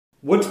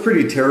What's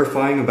pretty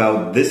terrifying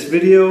about this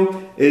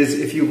video is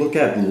if you look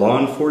at law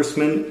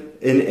enforcement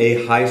in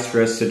a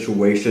high-stress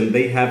situation,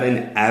 they have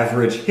an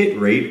average hit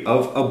rate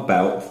of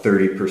about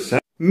 30%,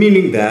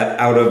 meaning that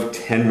out of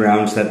 10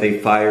 rounds that they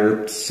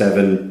fire,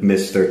 7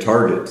 miss their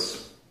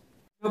targets.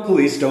 Now,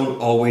 police don't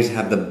always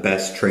have the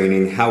best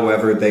training,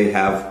 however, they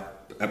have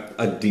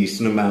a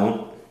decent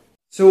amount.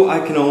 So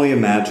I can only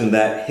imagine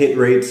that hit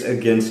rates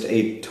against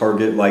a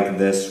target like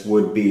this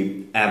would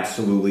be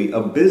absolutely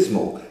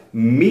abysmal.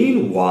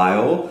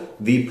 Meanwhile,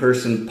 the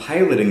person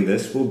piloting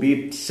this will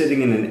be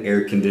sitting in an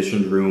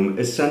air-conditioned room,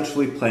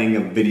 essentially playing a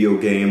video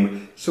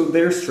game, so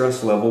their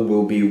stress level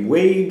will be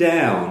way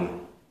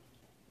down.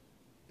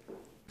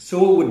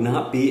 So it would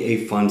not be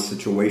a fun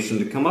situation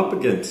to come up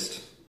against.